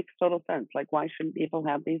 to me, makes total sense. Like, why shouldn't people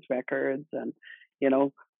have these records? And,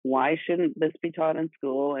 why shouldn't this be taught in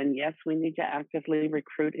school? And yes, we need to actively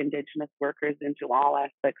recruit Indigenous workers into all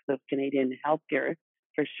aspects of Canadian healthcare,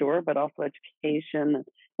 for sure, but also education.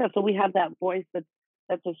 So we have that voice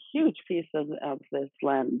that's a huge piece of this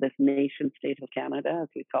land, this nation state of Canada, as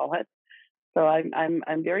we call it. So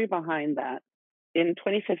I'm very behind that. In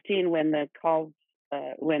 2015, when the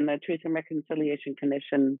Truth and Reconciliation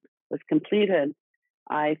Commission was completed,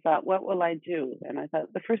 I thought, what will I do? And I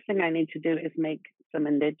thought the first thing I need to do is make some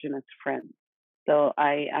Indigenous friends. So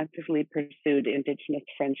I actively pursued Indigenous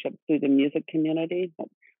friendship through the music community,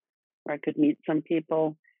 where I could meet some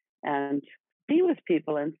people and be with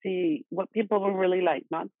people and see what people were really like,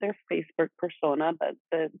 not their Facebook persona, but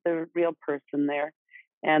the real person there,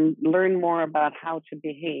 and learn more about how to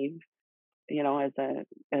behave, as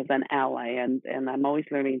an ally. And I'm always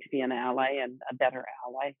learning to be an ally and a better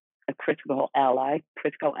ally, a critical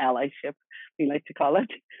allyship, we like to call it.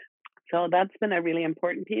 So that's been a really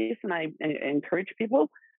important piece. And I encourage people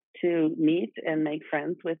to meet and make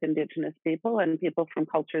friends with Indigenous people and people from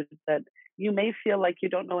cultures that you may feel like you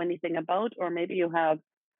don't know anything about, or maybe you have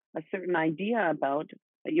a certain idea about,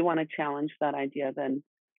 but you want to challenge that idea, then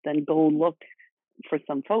go look for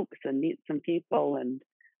some folks and meet some people. And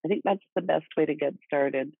I think that's the best way to get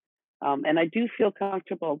started. And I do feel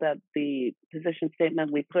comfortable that the position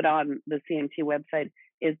statement we put on the CMT website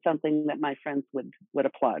is something that my friends would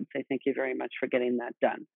applaud. Say thank you very much for getting that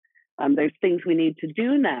done. There's things we need to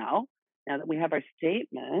do now that we have our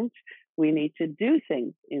statement. We need to do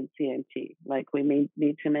things in CMT, like we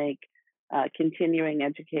need to make continuing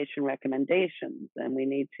education recommendations, and we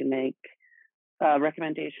need to make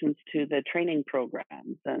recommendations to the training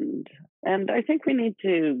programs, and I think we need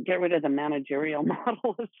to get rid of the managerial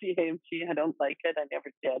model of CMT. I don't like it. I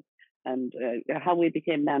never did. And how we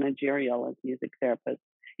became managerial as music therapists.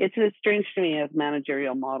 It's strange to me as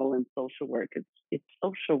managerial model in social work. It's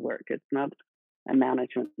social work. It's not a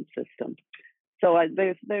management system. So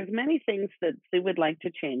there's many things that Sue would like to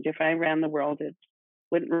change. If I ran the world, it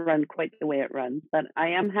wouldn't run quite the way it runs. But I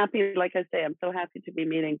am happy, like I say, I'm so happy to be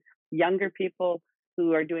meeting younger people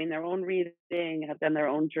who are doing their own reading, have done their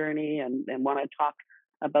own journey, and want to talk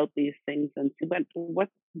about these things and see what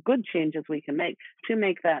good changes we can make to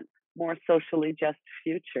make that more socially just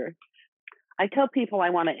future. I tell people I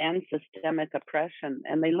want to end systemic oppression,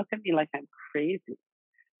 and they look at me like I'm crazy.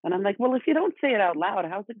 And I'm like, well, if you don't say it out loud,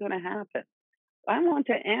 how's it going to happen? I want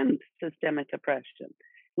to end systemic oppression.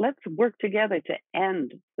 Let's work together to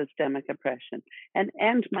end systemic oppression and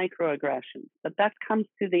end microaggressions. But that comes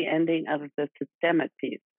to the ending of the systemic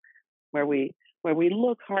piece, where we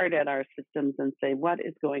look hard at our systems and say, what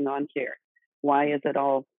is going on here? Why is it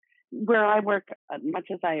all? Where I work, much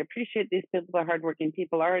as I appreciate these people are hardworking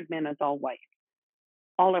people, our admin is all white.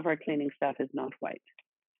 All of our cleaning staff is not white.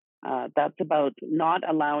 That's about not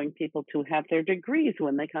allowing people to have their degrees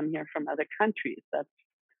when they come here from other countries.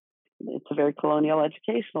 It's a very colonial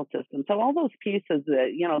educational system. So all those pieces,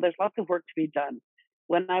 there's lots of work to be done.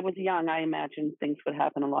 When I was young, I imagined things would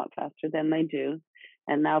happen a lot faster than they do.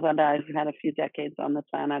 And now that I've had a few decades on the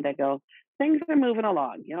planet, I go, things are moving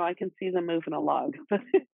along. I can see them moving along. But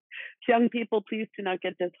young people, please do not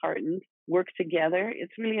get disheartened. Work together.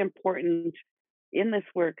 It's really important in this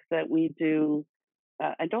work that we do.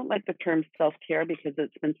 I don't like the term self-care because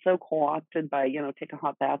it's been so co-opted by, take a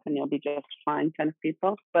hot bath and you'll be just fine kind of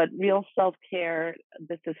people. But real self-care,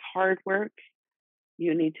 this is hard work.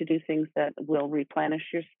 You need to do things that will replenish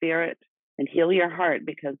your spirit and heal your heart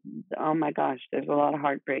because, oh my gosh, there's a lot of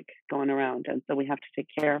heartbreak going around. And so we have to take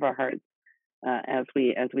care of our hearts as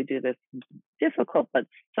we do this difficult but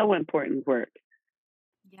so important work.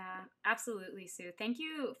 Yeah, absolutely, Sue. Thank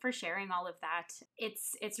you for sharing all of that.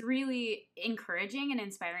 It's really encouraging and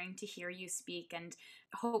inspiring to hear you speak, and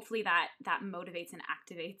hopefully that motivates and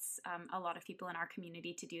activates a lot of people in our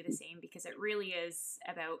community to do the same, because it really is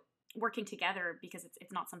about working together, because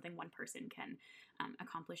it's not something one person can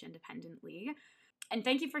accomplish independently. And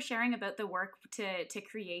thank you for sharing about the work to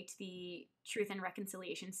create the Truth and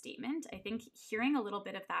Reconciliation Statement. I think hearing a little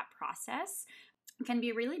bit of that process can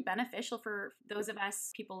be really beneficial for those of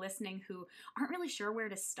us, people listening, who aren't really sure where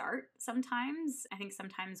to start sometimes. I think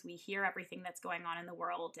sometimes we hear everything that's going on in the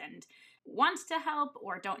world and want to help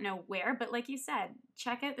or don't know where. But like you said,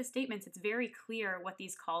 check out the statements. It's very clear what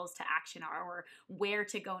these calls to action are or where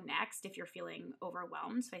to go next if you're feeling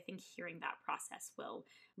overwhelmed. So I think hearing that process will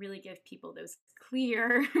really give people those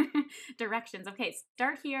clear directions. Okay,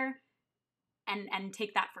 start here and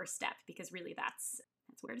take that first step, because really that's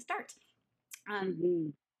where to start.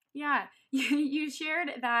 Yeah, you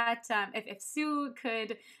shared that if Sue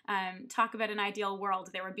could talk about an ideal world,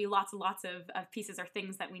 there would be lots and lots of pieces or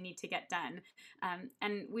things that we need to get done.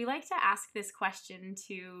 And we like to ask this question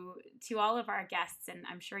to all of our guests, and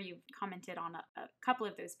I'm sure you've commented on a couple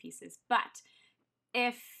of those pieces. But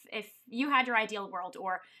if you had your ideal world,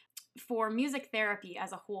 or for music therapy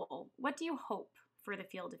as a whole, what do you hope for the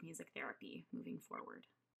field of music therapy moving forward?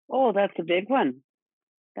 Oh, that's a big one.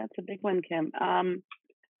 That's a big one, Kim.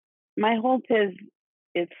 My hope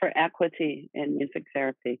is for equity in music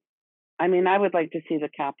therapy. I mean, I would like to see the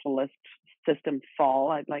capitalist system fall.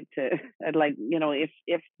 I'd like,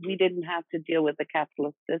 if we didn't have to deal with the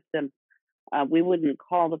capitalist system, we wouldn't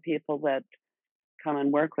call the people that come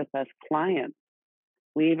and work with us clients.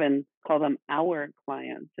 We even call them our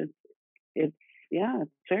clients. It's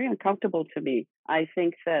very uncomfortable to me. I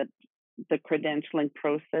think that the credentialing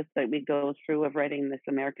process that we go through of writing this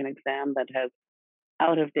American exam that has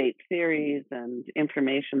out-of-date theories and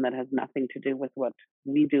information that has nothing to do with what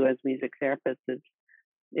we do as music therapists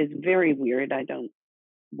is very weird. I don't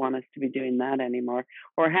want us to be doing that anymore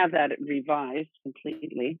or have that revised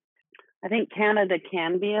completely. I think Canada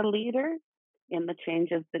can be a leader in the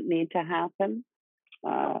changes that need to happen.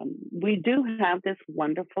 We do have this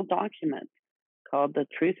wonderful document called the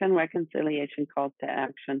Truth and Reconciliation Calls to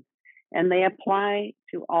Action, and they apply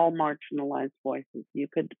to all marginalized voices. You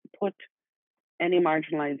could put any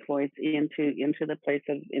marginalized voice into the place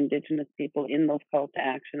of Indigenous people in those calls to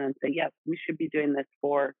action and say, yes, we should be doing this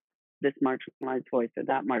for this marginalized voice or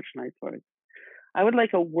that marginalized voice. I would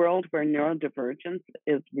like a world where neurodivergence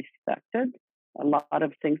is respected. A lot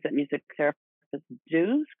of things that music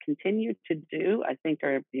therapists continue to do, I think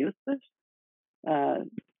are abusive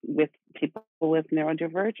with people with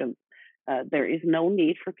neurodivergence. There is no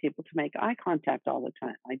need for people to make eye contact all the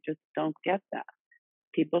time. I just don't get that.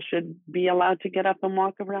 People should be allowed to get up and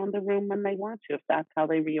walk around the room when they want to, if that's how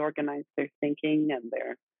they reorganize their thinking and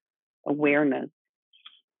their awareness.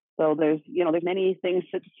 So there's many things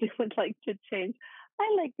that we would like to change.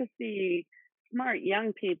 I like to see smart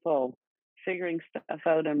young people figuring stuff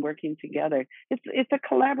out and working together. It's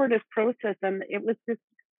a collaborative process, and it was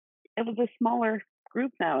a smaller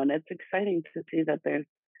group now, and it's exciting to see that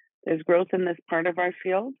there's growth in this part of our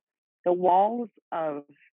field. The walls of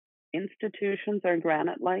institutions are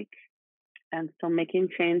granite-like, and so making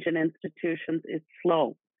change in institutions is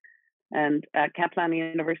slow. And at Kaplan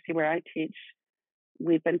University, where I teach,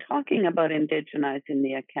 we've been talking about indigenizing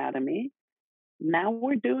the academy. Now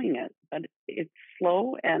we're doing it, but it's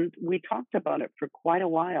slow, and we talked about it for quite a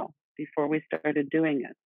while before we started doing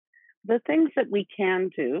it. The things that we can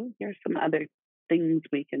do, here's some other things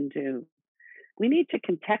we can do. We need to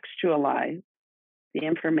contextualize the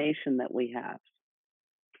information that we have.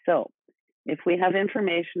 So if we have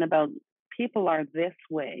information about people are this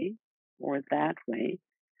way or that way,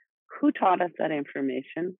 who taught us that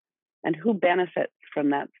information and who benefits from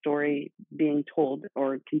that story being told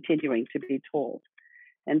or continuing to be told?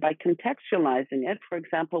 And by contextualizing it, for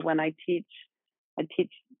example, when I teach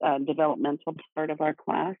developmental part of our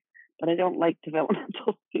class, but I don't like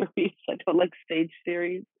developmental theories. I don't like stage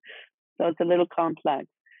theories. So it's a little complex.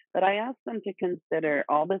 But I ask them to consider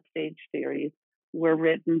all the stage theories were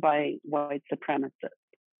written by white supremacists.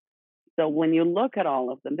 So when you look at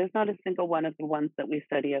all of them, there's not a single one of the ones that we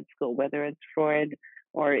study at school, whether it's Freud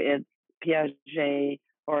or it's Piaget,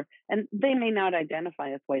 and they may not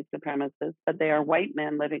identify as white supremacists, but they are white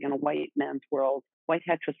men living in a white man's world, white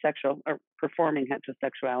heterosexual or performing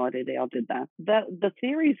heterosexuality. They all did that. The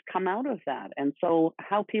theories come out of that. And so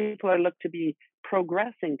how people are looked to be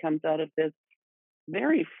progressing comes out of this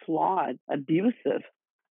very flawed, abusive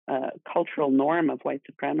cultural norm of white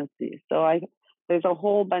supremacy. So there's a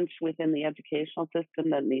whole bunch within the educational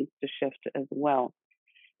system that needs to shift as well.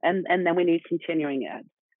 And then we need continuing ed.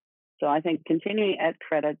 So I think continuing ed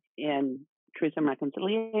credits in Truth and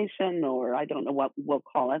Reconciliation, or I don't know what we'll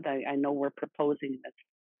call it. I know we're proposing this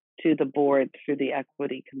to the board through the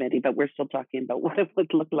equity committee, but we're still talking about what it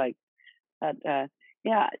would look like. But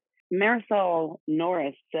yeah, Marisol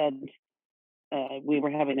Norris said, we were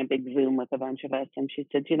having a big Zoom with a bunch of us, and she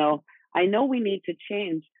said, I know we need to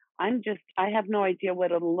change. I have no idea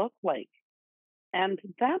what it'll look like. And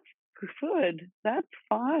that's good. That's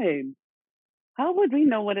fine. How would we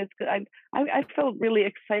know what it's good? I felt really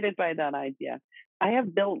excited by that idea. I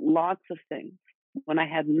have built lots of things when I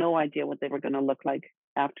had no idea what they were going to look like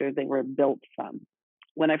after they were built some.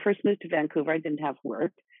 When I first moved to Vancouver, I didn't have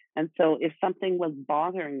work. And so if something was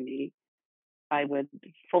bothering me, I would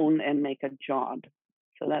phone and make a job.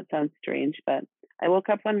 So that sounds strange, but I woke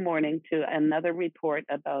up one morning to another report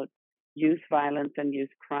about youth violence and youth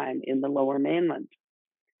crime in the Lower Mainland.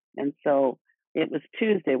 And so it was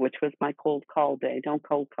Tuesday, which was my cold call day. Don't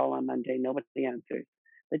cold call on Monday. Nobody answers.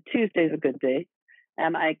 But Tuesday's a good day.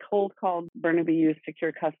 And I cold called Burnaby Youth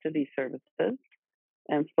Secure Custody Services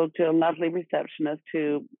and spoke to a lovely receptionist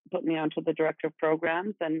who put me onto the director of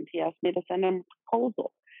programs. And he asked me to send him a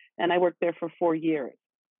proposal. And I worked there for 4 years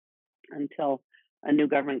until a new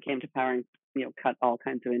government came to power and cut all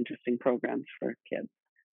kinds of interesting programs for kids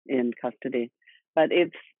in custody. But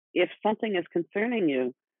if something is concerning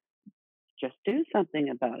you, just do something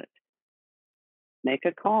about it. Make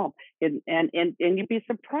a call. And you'd be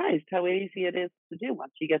surprised how easy it is to do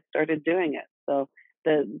once you get started doing it. So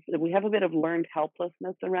we have a bit of learned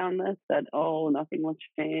helplessness around this, that, nothing will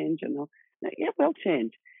change. And it will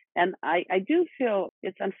change. And I do feel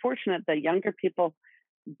it's unfortunate that younger people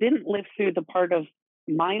didn't live through the part of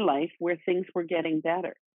my life where things were getting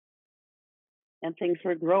better and things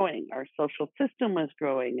were growing. Our social system was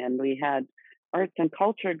growing, and we had arts and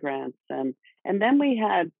culture grants. And then we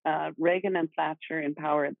had Reagan and Thatcher in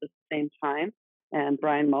power at the same time. And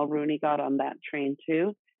Brian Mulroney got on that train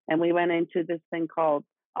too. And we went into this thing called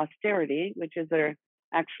austerity, which is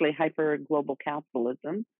actually hyper global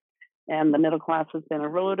capitalism. And the middle class has been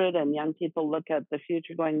eroded, and young people look at the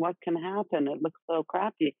future going, what can happen? It looks so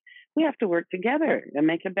crappy. We have to work together and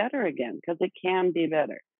make it better again, because it can be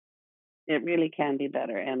better. It really can be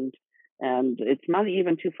better. And it's not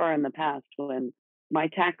even too far in the past when my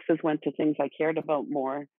taxes went to things I cared about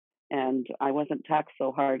more, and I wasn't taxed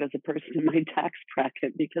so hard as a person in my tax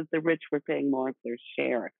bracket because the rich were paying more of their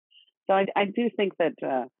share. So I do think that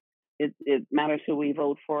it matters who we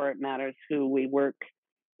vote for. It matters who we work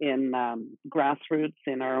in grassroots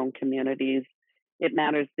in our own communities. It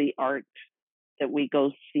matters the art that we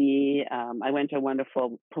go see. I went to a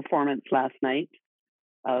wonderful performance last night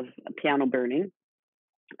of piano burning,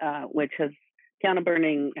 piano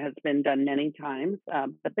burning has been done many times,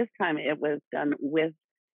 but this time it was done with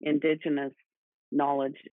Indigenous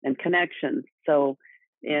knowledge and connections. So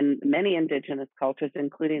in many Indigenous cultures,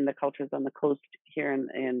 including the cultures on the coast here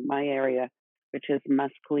in my area, which is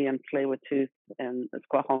Musqueam and Tsleil-Waututh and the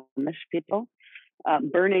Squamish people,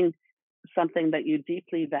 burning something that you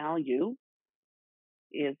deeply value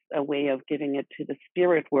is a way of giving it to the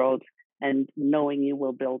spirit world and knowing you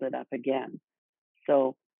will build it up again.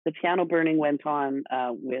 So the piano burning went on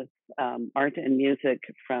with art and music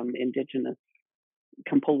from Indigenous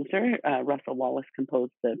composer. Russell Wallace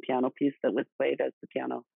composed the piano piece that was played as the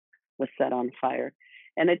piano was set on fire.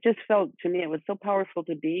 And it just felt to me, it was so powerful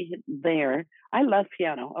to be there. I love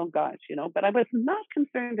piano, oh gosh, but I was not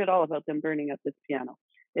concerned at all about them burning up this piano.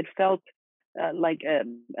 It felt like a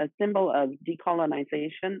symbol of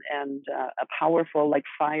decolonization and a powerful, like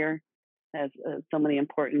fire has so many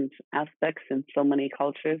important aspects in so many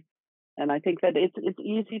cultures. And I think that it's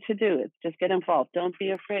easy to do. It's just get involved. Don't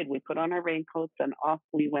be afraid. We put on our raincoats and off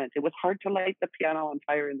we went. It was hard to light the piano on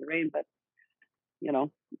fire in the rain, but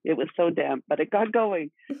it was so damp, but it got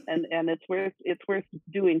going, and it's worth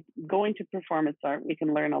doing. Going to performance art, we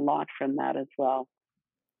can learn a lot from that as well.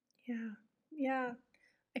 Yeah.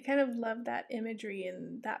 I kind of love that imagery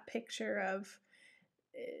and that picture of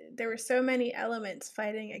there were so many elements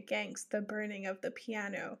fighting against the burning of the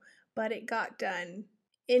piano, but it got done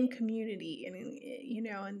in community,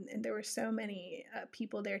 and there were so many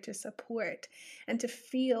people there to support and to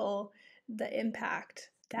feel the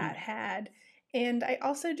impact that had. And I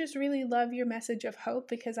also just really love your message of hope,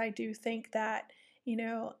 because I do think that,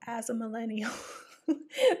 as a millennial,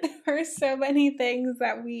 there are so many things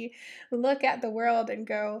that we look at the world and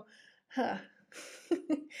go, I'm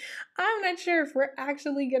not sure if we're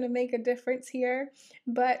actually going to make a difference here,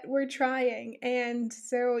 but we're trying. And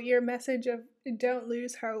so your message of don't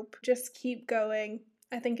lose hope, just keep going,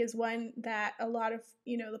 I think is one that a lot of,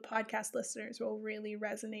 the podcast listeners will really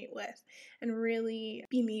resonate with and really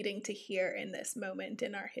be needing to hear in this moment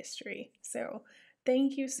in our history. So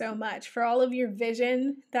thank you so much for all of your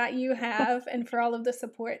vision that you have and for all of the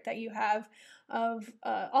support that you have of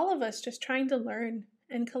all of us just trying to learn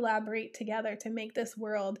and collaborate together to make this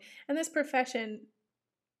world and this profession,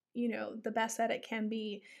 the best that it can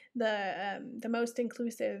be, the most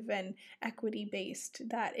inclusive and equity-based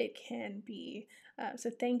that it can be. So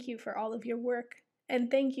thank you for all of your work,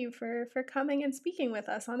 and thank you for coming and speaking with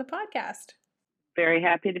us on the podcast. Very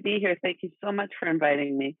happy to be here. Thank you so much for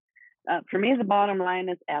inviting me. For me, the bottom line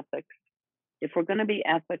is ethics. If we're going to be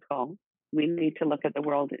ethical, we need to look at the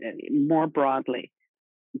world more broadly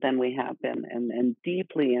than we have been, and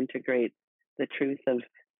deeply integrate the truth of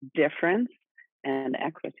difference and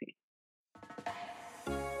equity.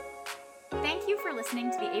 Thank you for listening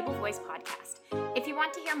to the Able Voice podcast. If you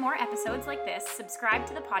want to hear more episodes like this, subscribe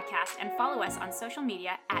to the podcast and follow us on social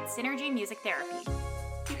media at Synergy Music Therapy.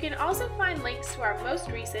 You can also find links to our most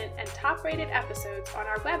recent and top-rated episodes on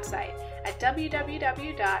our website at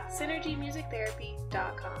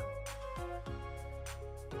www.synergymusictherapy.com.